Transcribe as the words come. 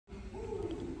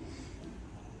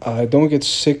I don't get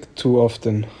sick too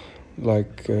often,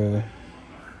 like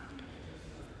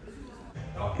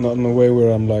not in a way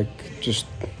where I'm like just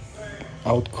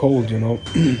out cold, you know.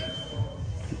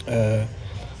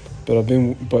 But I've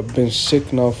been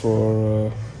sick now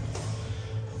for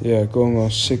going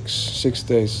on six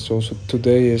days. So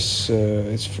today is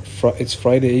it's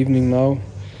Friday evening now,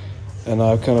 and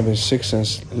I've kind of been sick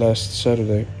since last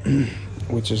Saturday,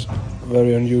 which is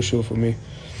very unusual for me.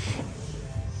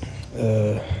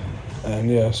 And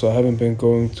yeah, so I haven't been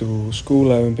going to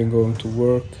school, I haven't been going to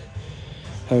work,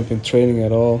 haven't been training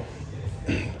at all.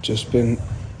 Just been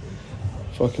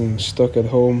fucking stuck at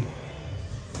home,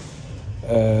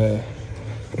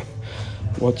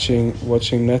 watching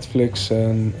Netflix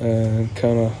and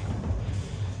kind of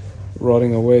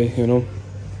rotting away, you know.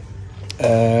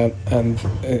 And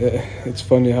it's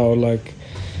funny how, like,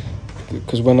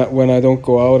 because when I don't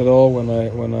go out at all, when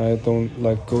I don't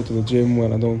like go to the gym,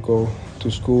 when I don't go to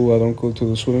school, I don't go to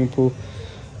the swimming pool,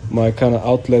 my kind of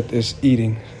outlet is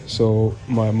eating. So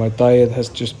my diet has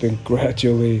just been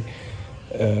gradually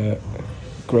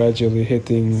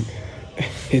hitting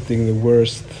the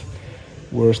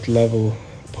worst level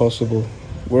possible,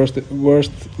 worst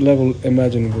level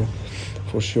imaginable,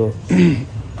 for sure.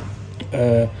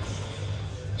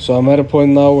 So I'm at a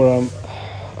point now where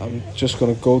I'm just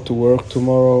gonna go to work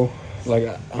tomorrow. Like,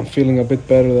 I'm feeling a bit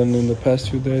better than in the past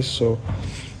few days, so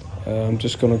I'm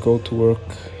just gonna go to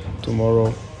work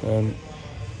tomorrow,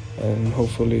 and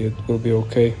hopefully it will be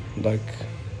okay. Like,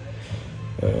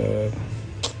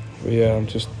 yeah, I'm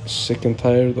just sick and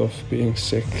tired of being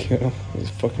sick, you know. It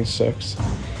fucking sucks.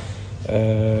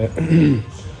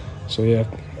 So yeah,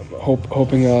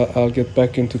 hoping I'll get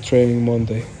back into training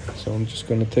Monday. So I'm just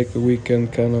gonna take the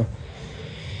weekend, kind of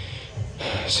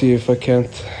see if I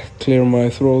can't clear my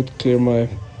throat, clear my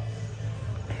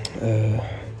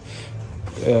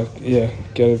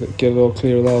get it all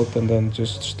cleared out, and then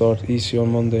just start easy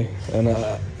on Monday. And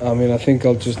I mean, I think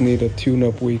I'll just need a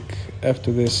tune-up week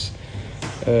after this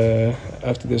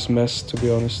mess, to be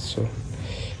honest. So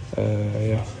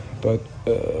yeah, but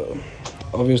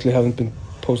obviously haven't been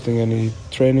posting any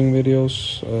training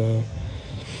videos,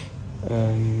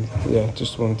 and yeah,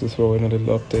 just wanted to throw in a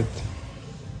little update.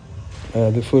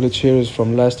 The footage here is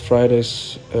from last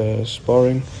Friday's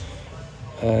sparring,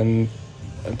 and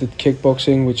I did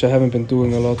kickboxing, which I haven't been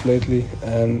doing a lot lately,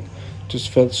 and just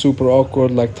felt super awkward.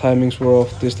 Like, timings were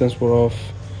off, distance were off.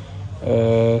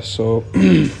 So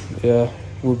yeah,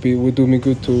 would do me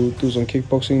good to do some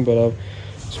kickboxing, but I've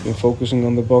just been focusing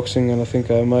on the boxing, and I think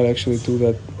I might actually do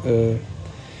that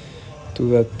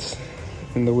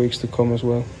in the weeks to come as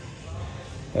well.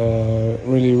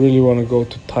 Really want to go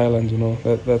to Thailand, you know.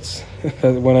 That's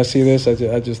when I see this,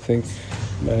 I just think,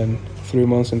 man, 3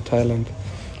 months in Thailand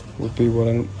would be what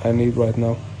I need right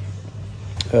now.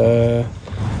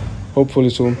 Hopefully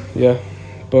soon, yeah.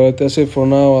 But that's it for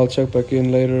now. I'll check back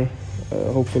in later,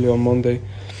 hopefully on Monday.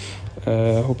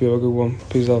 Hope you have a good one.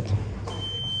 Peace out.